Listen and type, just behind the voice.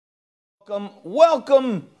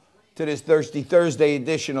Welcome to this Thirsty Thursday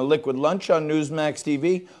edition of Liquid Lunch on Newsmax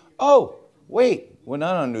TV. Oh, wait, we're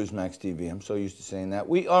not on Newsmax TV. I'm so used to saying that.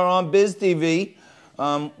 We are on Biz TV,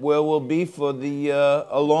 where we'll be for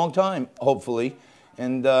a long time, hopefully.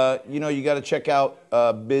 And, you got to check out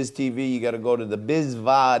Biz TV. You got to go to the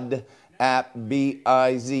BizVod app,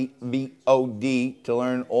 BizVod, to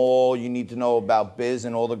learn all you need to know about Biz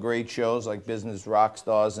and all the great shows like Business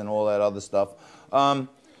Rockstars and all that other stuff.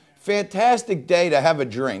 Fantastic day to have a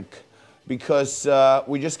drink because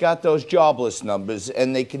we just got those jobless numbers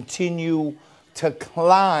and they continue to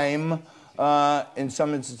climb, in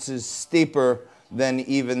some instances steeper than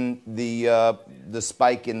even the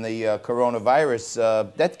spike in the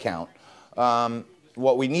coronavirus death count.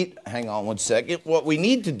 What we need, hang on one second, what we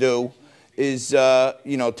need to do is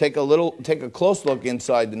take a close look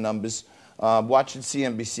inside the numbers. Watching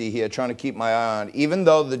CNBC here, trying to keep my eye on it. Even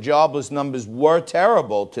though the jobless numbers were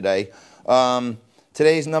terrible today,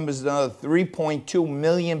 today's numbers, another 3.2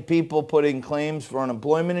 million people put in claims for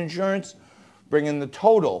unemployment insurance, bringing the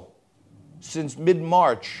total since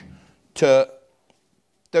mid-March to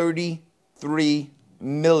 33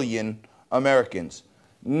 million Americans.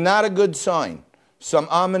 Not a good sign. Some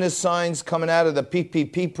ominous signs coming out of the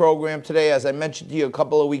PPP program today. As I mentioned to you a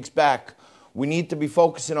couple of weeks back, we need to be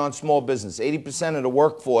focusing on small business. 80% of the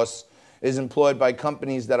workforce is employed by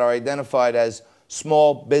companies that are identified as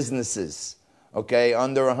small businesses, okay?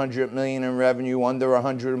 Under 100 million in revenue, under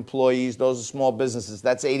 100 employees, those are small businesses.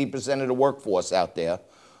 That's 80% of the workforce out there,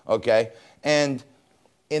 okay? And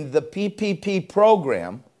in the PPP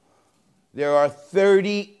program, there are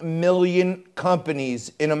 30 million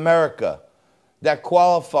companies in America that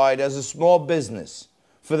qualified as a small business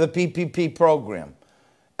for the PPP program.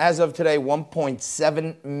 As of today,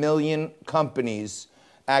 1.7 million companies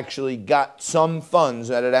actually got some funds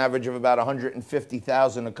at an average of about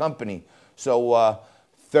 $150,000 a company. So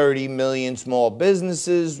 30 million small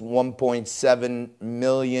businesses, 1.7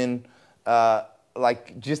 million,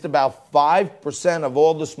 like just about 5% of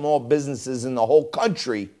all the small businesses in the whole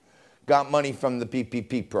country got money from the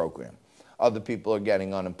PPP program. Other people are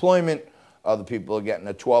getting unemployment. Other people are getting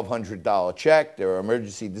a $1,200 check. There are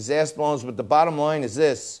emergency disaster loans. But the bottom line is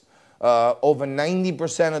this. Over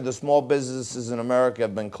 90% of the small businesses in America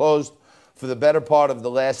have been closed for the better part of the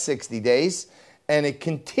last 60 days. And it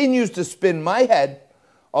continues to spin my head,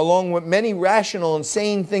 along with many rational and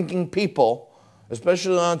sane thinking people,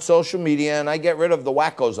 especially on social media. And I get rid of the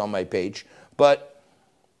wackos on my page. But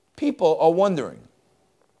people are wondering,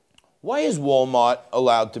 why is Walmart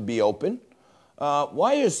allowed to be open?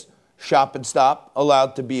 Why is Shop and Stop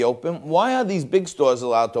allowed to be open? Why are these big stores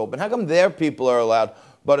allowed to open? How come their people are allowed,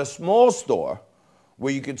 but a small store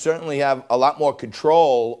where you could certainly have a lot more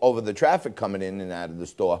control over the traffic coming in and out of the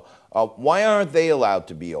store, why aren't they allowed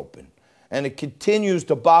to be open? And it continues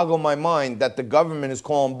to boggle my mind that the government is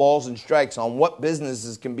calling balls and strikes on what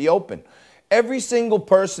businesses can be open. Every single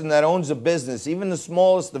person that owns a business, even the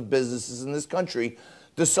smallest of businesses in this country,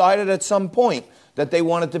 decided at some point that they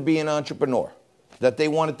wanted to be an entrepreneur, that they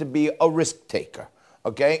wanted to be a risk taker,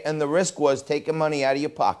 okay? And the risk was taking money out of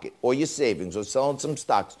your pocket or your savings or selling some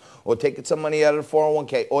stocks or taking some money out of the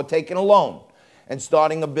 401k or taking a loan and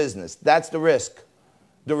starting a business. That's the risk.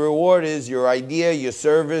 The reward is your idea, your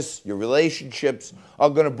service, your relationships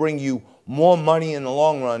are going to bring you more money in the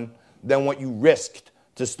long run than what you risked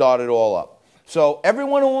to start it all up. So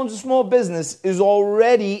everyone who owns a small business is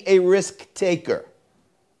already a risk taker,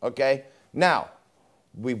 okay? Now,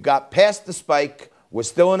 we've got past the spike. We're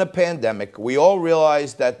still in a pandemic. We all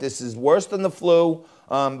realize that this is worse than the flu,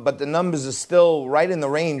 but the numbers are still right in the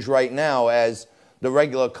range right now as the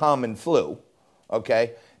regular common flu,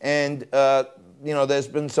 okay? And, there's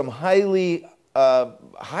been some highly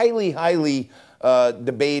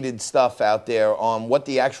debated stuff out there on what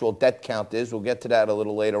the actual death count is. We'll get to that a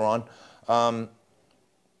little later on.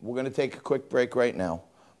 We're going to take a quick break right now.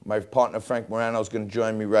 My partner, Frank Morano, is going to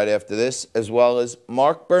join me right after this, as well as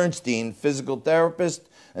Mark Bernstein, physical therapist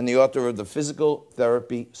and the author of The Physical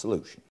Therapy Solution.